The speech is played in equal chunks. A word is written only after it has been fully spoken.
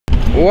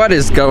What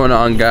is going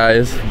on,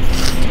 guys?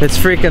 It's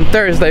freaking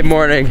Thursday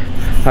morning.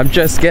 I'm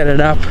just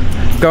getting up,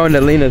 going to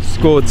Lena's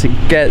school to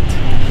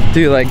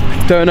do like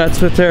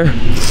donuts with her.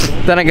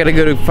 Then I gotta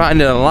go to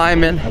find an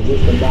alignment.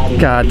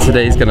 God,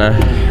 today's gonna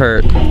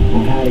hurt.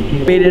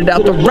 Made it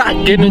out the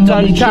rock, getting it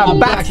on the top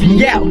box,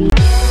 yeah.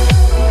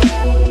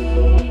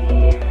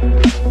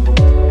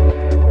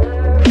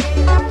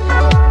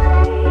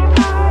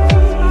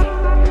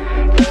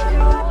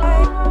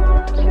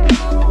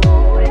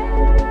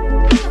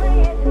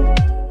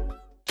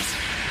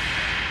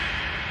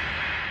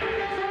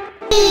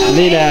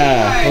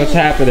 Lena, what's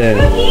happening?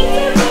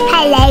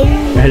 Hello.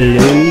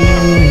 Hello.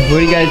 What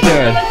are you guys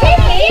doing?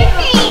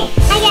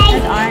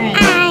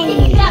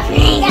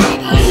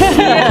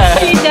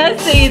 She does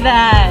say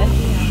that.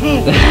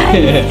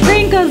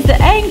 Sprinkles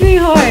the angry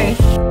horse.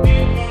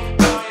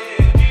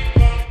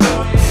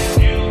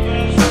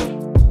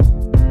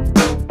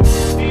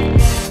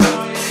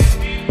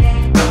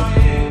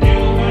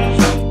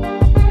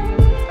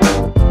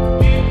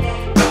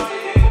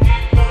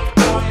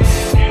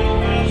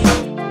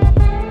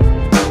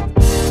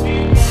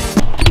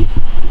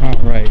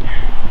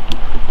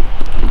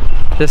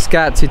 Just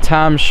got to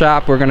Tom's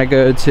shop. We're gonna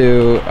go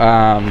to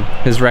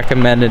his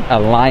recommended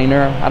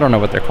aligner. I don't know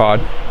what they're called,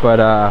 but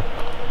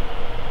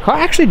car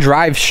actually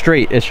drives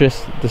straight. It's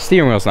just the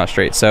steering wheel's not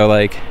straight, so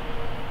like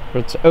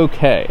it's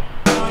okay.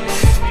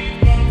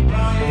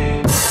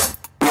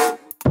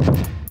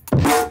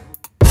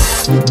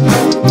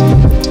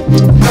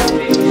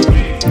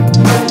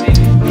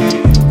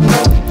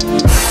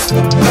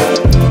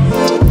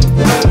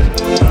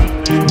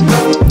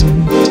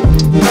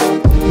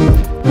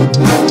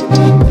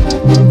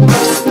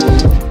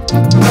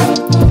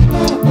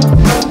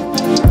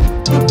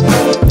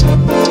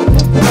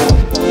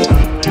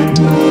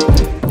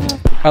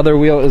 Other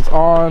wheel is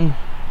on.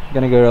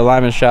 Gonna go to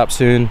alignment shop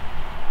soon,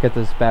 get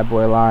this bad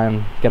boy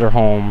aligned, get her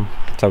home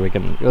so we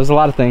can. There's a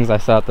lot of things I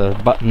still have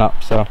to button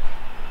up, so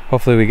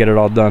hopefully we get it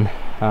all done.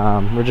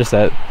 We're just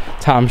at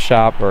Tom's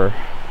shop, or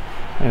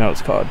I know what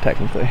it's called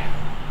technically.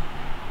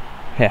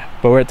 Yeah,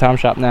 but we're at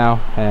Tom's shop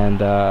now, and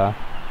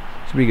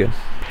should be good.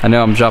 I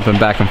know I'm jumping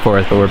back and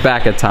forth, but we're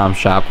back at Tom's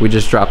shop. We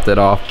just dropped it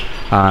off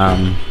at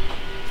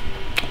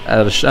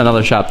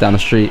another shop down the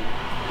street.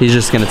 He's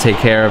just gonna take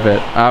care of it.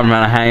 I'm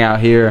gonna hang out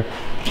here,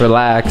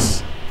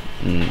 relax,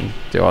 and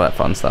do all that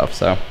fun stuff.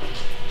 So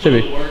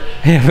should be.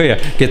 Yeah,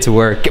 get to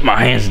work, get my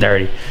hands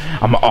dirty.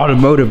 I'm an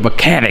automotive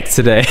mechanic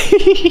today.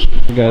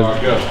 You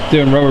guys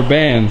doing rubber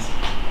bands.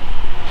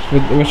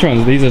 Which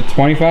ones? These are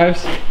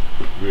 25s?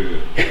 Yeah.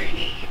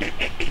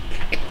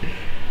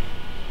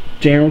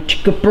 Down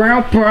chicka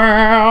brown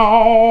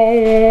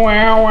brown.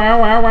 Wow, wow,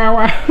 wow, wow,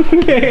 wow.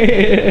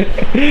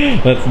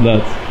 That's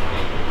nuts.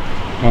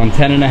 On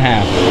 10.5.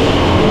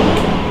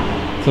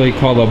 That's what you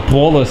call a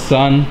baller,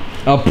 son.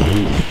 A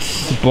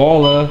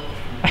baller.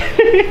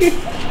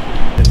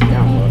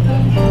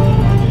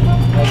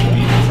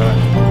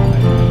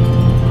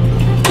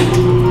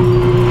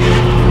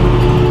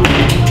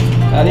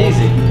 Not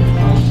easy.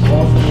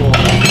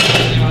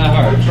 Not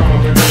hard.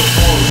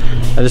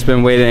 I've just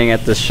been waiting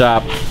at the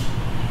shop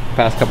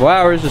past couple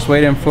hours, just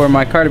waiting for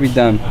my car to be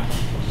done.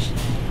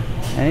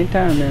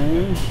 Anytime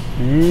now.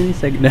 Any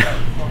second now.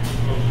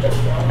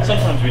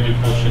 Sometimes we do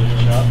cool shit in the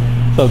shop.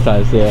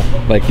 Sometimes, yeah.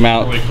 Like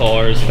mount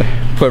cars.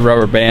 Put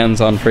rubber bands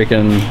on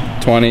freaking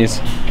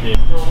 20s. Yeah.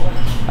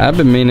 I've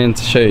been meaning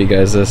to show you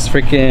guys this.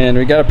 Freaking,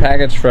 we got a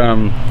package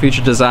from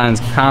Future Designs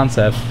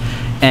Concept,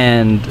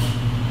 and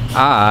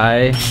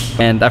I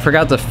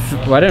forgot to,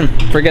 well, I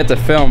didn't forget to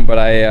film, but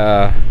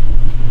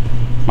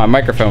my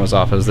microphone was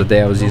off. It was the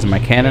day I was using my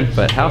Canon,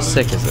 but how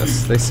sick is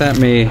this? They sent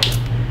me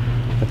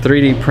a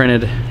 3D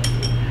printed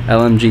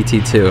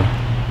LMGT2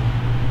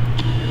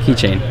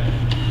 keychain.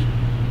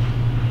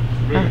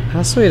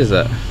 How sweet is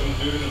that?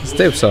 It's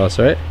dope sauce,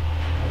 right?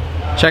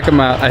 Check them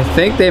out. I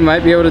think they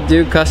might be able to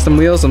do custom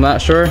wheels. I'm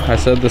not sure. I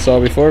said this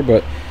all before,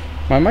 but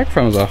my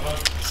microphone was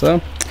off.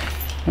 So,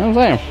 I'm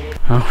saying.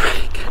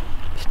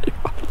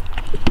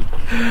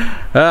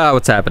 Alright.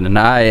 What's happening?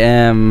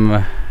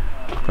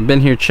 I've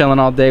been here chilling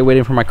all day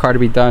waiting for my car to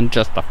be done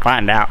just to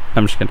find out.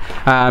 I'm just kidding.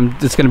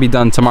 It's gonna be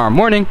done tomorrow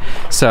morning,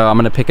 so I'm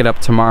gonna pick it up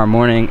tomorrow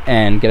morning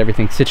and get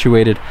everything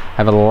situated. I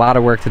have a lot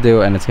of work to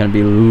do, and it's gonna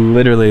be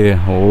literally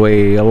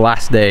way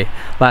last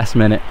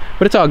minute,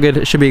 but it's all good.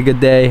 It should be a good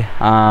day.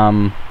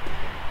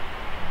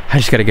 I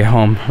just gotta get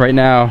home. Right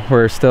now,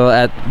 we're still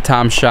at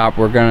Tom's shop.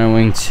 We're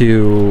going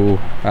to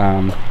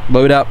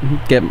load up,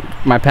 get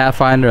my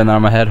Pathfinder, and then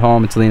I'm gonna head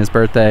home. It's Lena's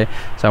birthday,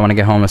 so I wanna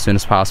get home as soon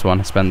as possible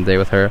and spend the day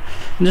with her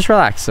and just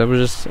relax. It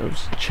was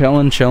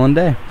chilling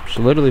day. Just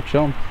literally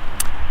chilling.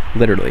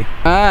 Literally.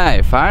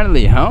 Alright,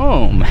 finally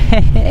home.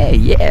 Yeah,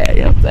 you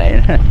know what I'm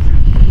saying?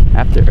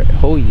 After a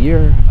whole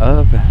year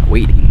of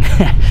waiting.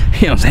 You know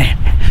what I'm saying?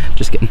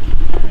 Just kidding.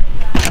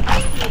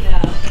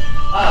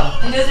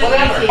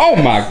 Oh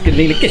my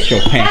goodness, get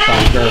your pants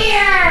on, girl.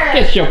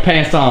 Get your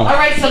pants on.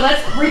 Alright, so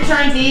let's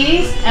return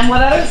these. And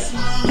what else?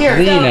 Here,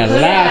 Lena, so,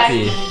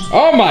 Lappy.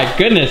 Oh my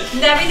goodness.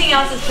 Everything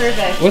else is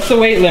perfect. What's the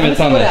weight limits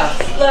on this?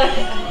 Look.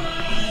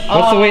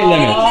 What's the weight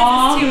limit? This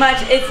is too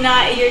much. It's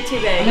not. You're too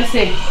big. Let's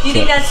see. Do you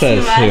think that's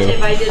too Says much? who?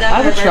 If I did that,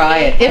 I would try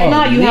it. If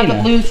not, you have the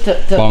blues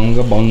to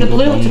Bonga, bonga, the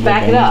blue to bonga,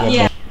 back it up. bonga,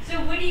 Yeah. So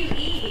what do you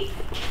eat?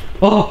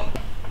 Oh,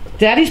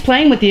 Daddy's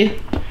playing with you.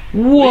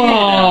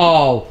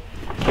 Whoa!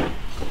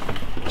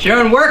 It's your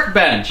own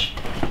workbench,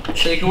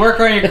 so you can work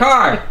on your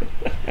car.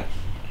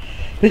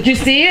 Did you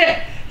see it?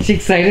 She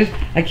excited?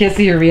 I can't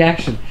see her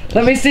reaction.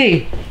 Let me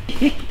see.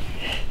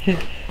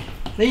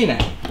 See now.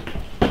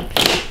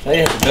 So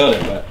you have to build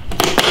it, but.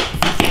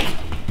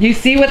 You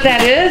see what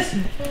that is?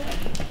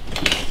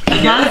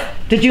 Huh?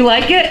 Did you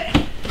like it?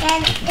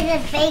 It's a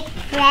big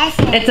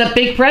present. It's a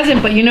big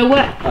present, but you know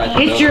what?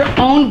 It's your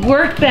own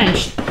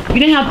workbench. You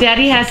know how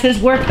Daddy has his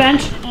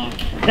workbench?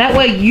 That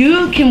way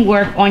you can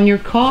work on your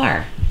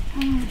car.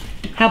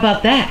 How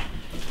about that?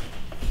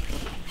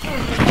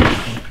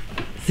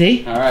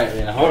 See? All right,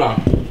 yeah, hold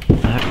on.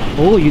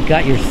 Oh, you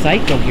got your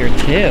cycle here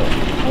too.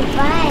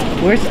 Goodbye.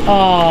 Where's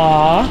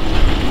aw?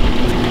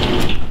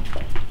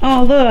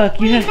 Oh look,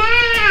 you have.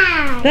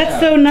 Mom. That's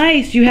so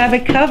nice. You have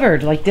it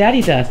covered like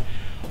Daddy does.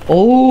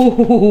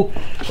 Oh,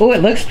 oh,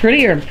 it looks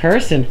prettier in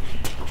person.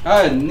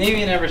 Oh,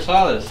 Navy never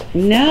saw this.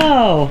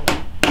 No.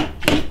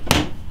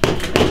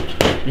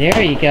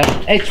 There you go.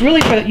 It's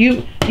really for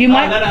you. You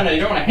might. No,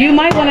 you don't want to. You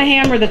might want to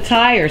hammer the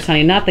tires,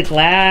 honey, not the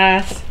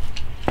glass.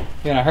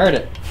 You're gonna hurt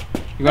it.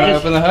 You want to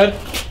open the hood?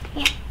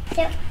 Yeah.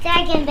 So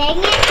I can bang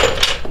it?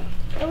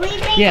 Do we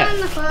bang Yeah. on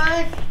the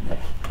clothes?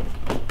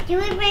 Do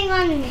we bang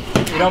on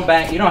You don't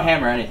bang. You don't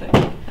hammer anything.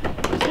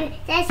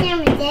 that's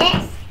hammer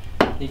this?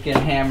 You can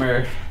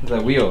hammer the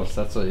wheels.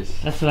 That's what he's.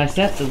 That's what I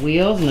said. The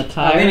wheels and the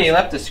tires. I mean, he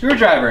left a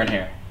screwdriver in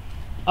here.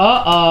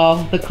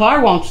 Uh-oh. The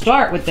car won't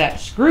start with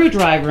that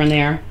screwdriver in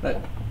there. Look.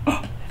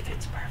 Oh, it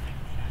fits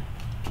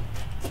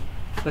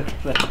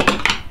perfect. Look.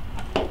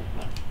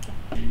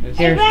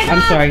 Here,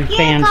 I'm sorry,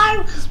 fans.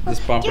 This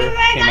bumper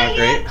came out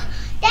great.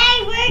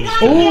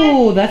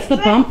 Oh, that's the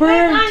bumper?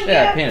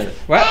 Yeah, I painted it.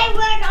 What? They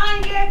work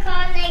on your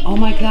car like Oh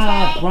my you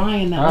God, say.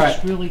 Brian, that All looks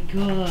right. really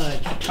good.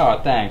 Oh,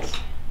 thanks.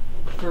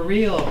 For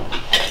real.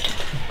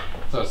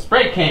 So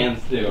spray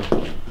cans do.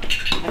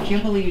 I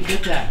can't believe you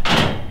did that.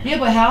 Yeah,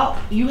 but how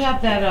you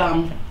have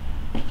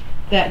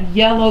that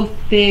yellow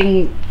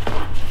thing,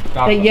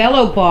 that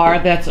yellow bar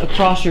that's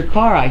across your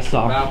car I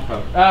saw.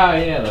 Oh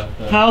yeah.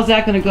 How's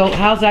that gonna go?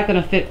 How's that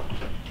gonna fit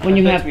when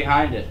you have?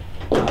 behind it.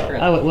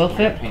 Oh, it will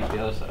fit. Paint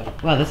the other side.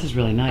 Wow, this is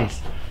really nice.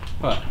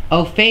 What?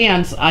 Oh,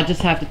 fans! I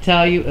just have to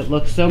tell you, it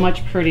looks so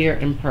much prettier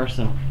in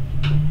person.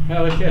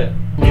 No, look good.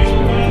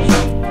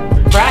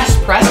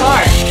 Press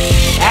hard.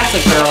 That's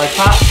a girl. Like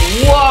pop.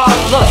 Whoa!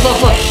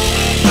 Look.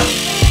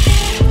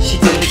 She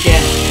did it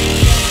again.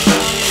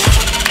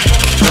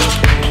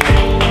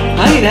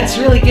 Honey, that's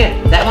really good.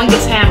 That one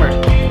gets hammered.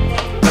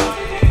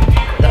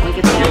 That one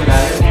gets hammered.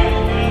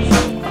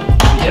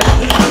 Yep.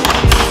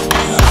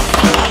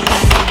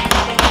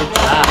 Good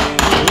job.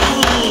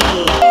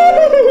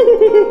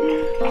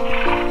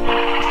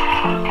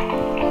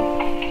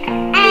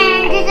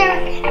 And there's a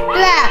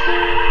look.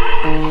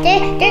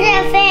 There's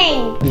a thing.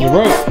 There's a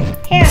rope.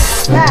 Here,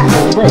 look.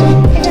 There's a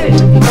rope.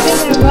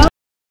 There's a rope.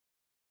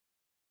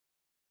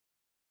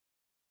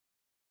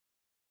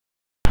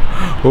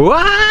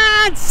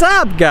 What's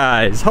up,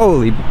 guys?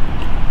 Holy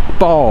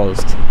balls.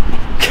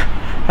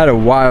 Had a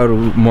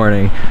wild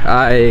morning.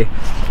 I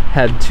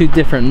had 2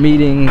 different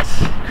meetings,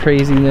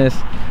 craziness,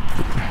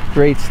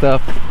 great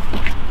stuff.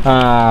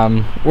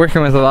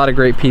 Working with a lot of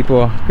great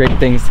people, great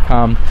things to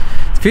come.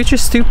 The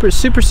future's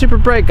super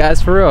bright,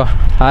 guys, for real.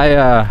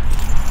 I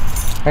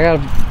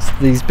got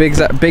these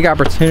big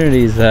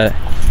opportunities that,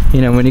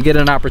 you know, when you get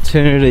an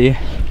opportunity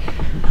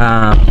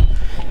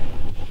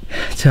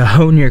to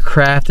hone your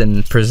craft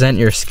and present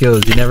your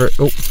skills, you never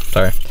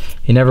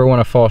want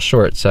to fall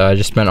short. So I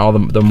just spent all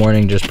the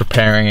morning just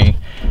preparing and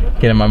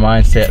getting my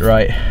mindset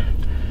right.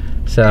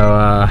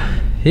 So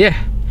yeah,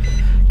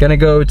 gonna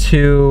go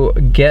to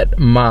get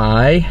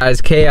my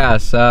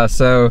chaos.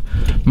 So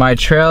my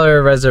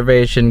trailer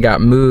reservation got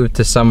moved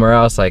to somewhere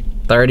else, like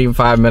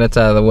 35 minutes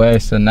out of the way.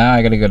 So now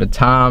I gotta go to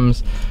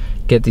Tom's,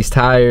 get these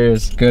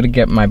tires, go to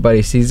get my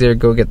buddy Caesar,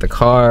 go get the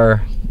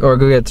car, or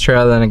go get the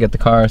trailer and get the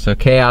car. So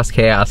chaos.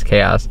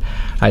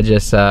 I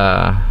just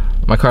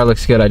my car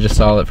looks good. I just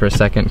saw it for a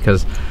second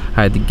because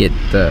I had to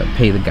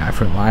pay the guy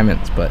for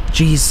alignments. But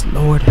geez,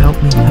 Lord, help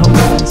me,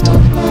 please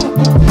help me.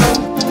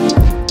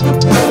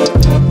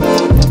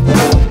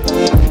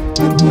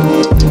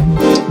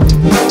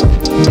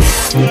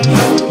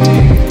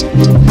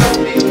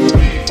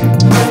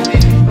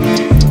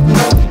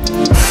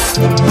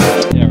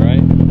 Yeah, right?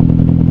 I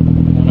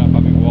don't know if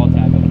I'm being wall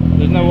tapping.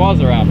 There's no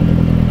walls around.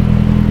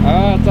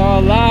 Oh, it's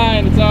all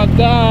lined, it's all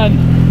done.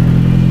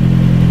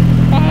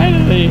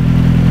 Finally,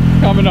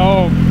 coming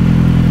home.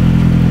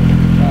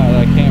 Oh,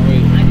 I can't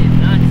wait. I did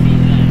not see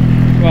that.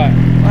 What?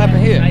 What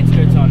happened here? Side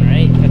skirt's on,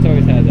 right? It's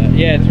always had that.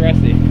 Yeah, it's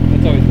rusty.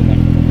 That's always been there.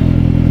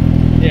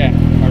 Yeah,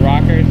 my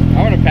rockers.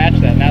 I want to patch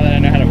that now that I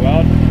know how to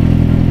weld.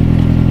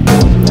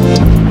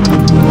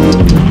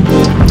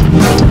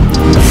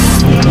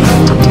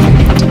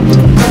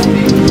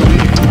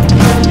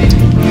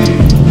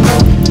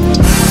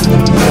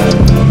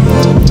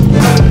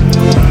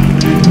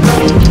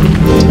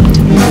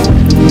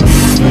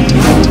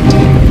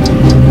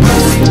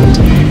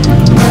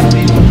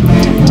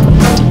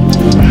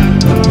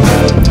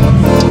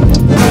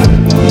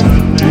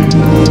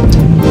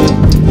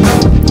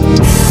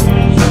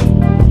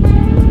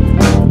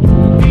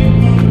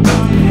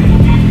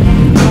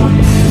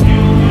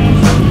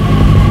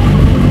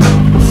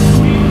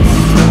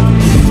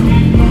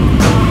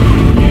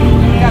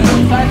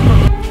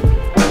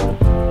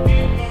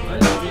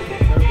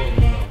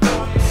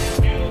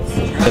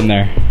 in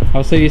there. I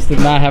was so used to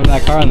not having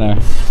that car in there.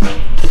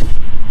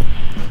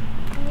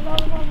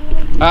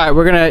 Alright,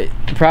 we're gonna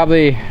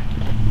probably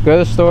go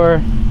to the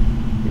store.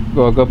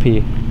 Well, go pee.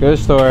 Go to the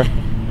store,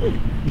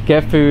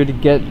 get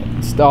food, get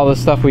all the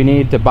stuff we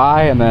need to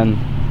buy, and then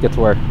get to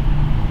work.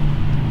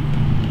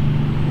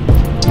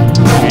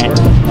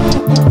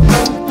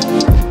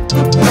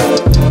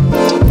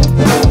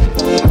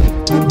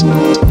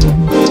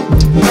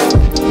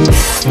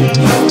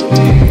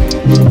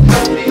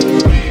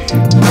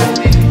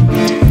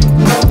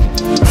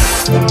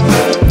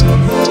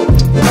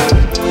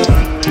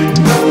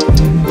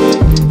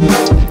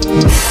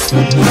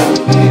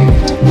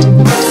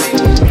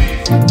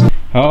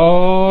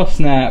 Oh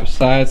snap,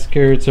 side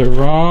skirts are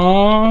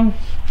wrong.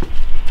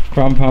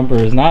 Front bumper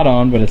is not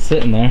on, but it's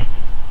sitting there.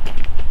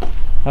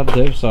 How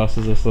dip sauce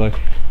does this look?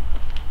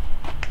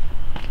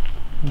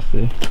 Let's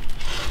see.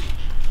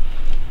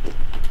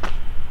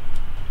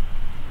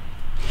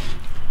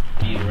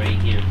 View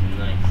right here is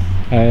nice.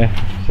 Oh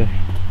yeah, see.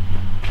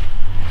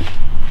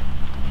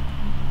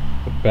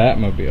 The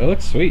Batmobile, it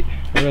looks sweet.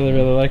 I really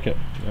like it.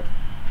 Yep.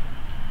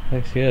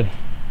 Looks good.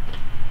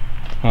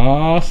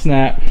 Oh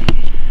snap.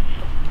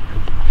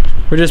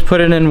 We're just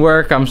putting in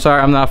work. I'm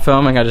sorry I'm not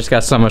filming. I just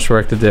got so much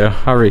work to do.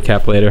 I'll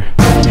recap later.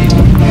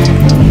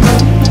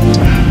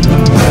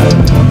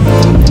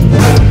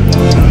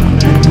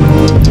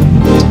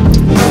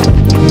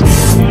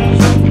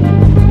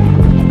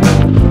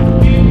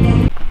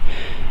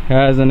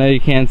 Guys, I know you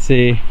can't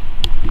see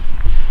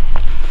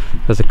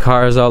because the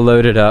car is all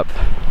loaded up.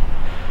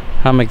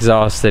 I'm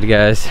exhausted,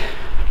 guys.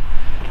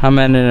 I'm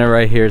ending it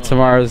right here.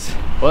 Tomorrow's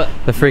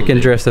the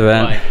freaking drift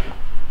event. Bye.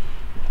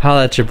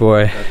 Holla at your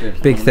boy.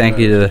 Big thank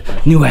you to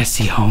the new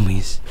SC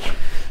homies.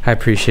 I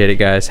appreciate it,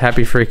 guys.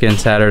 Happy freaking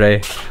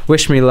Saturday.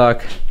 Wish me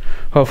luck.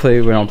 Hopefully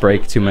we don't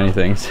break too many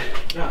things.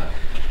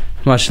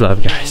 Much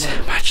love, guys.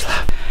 Much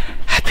love.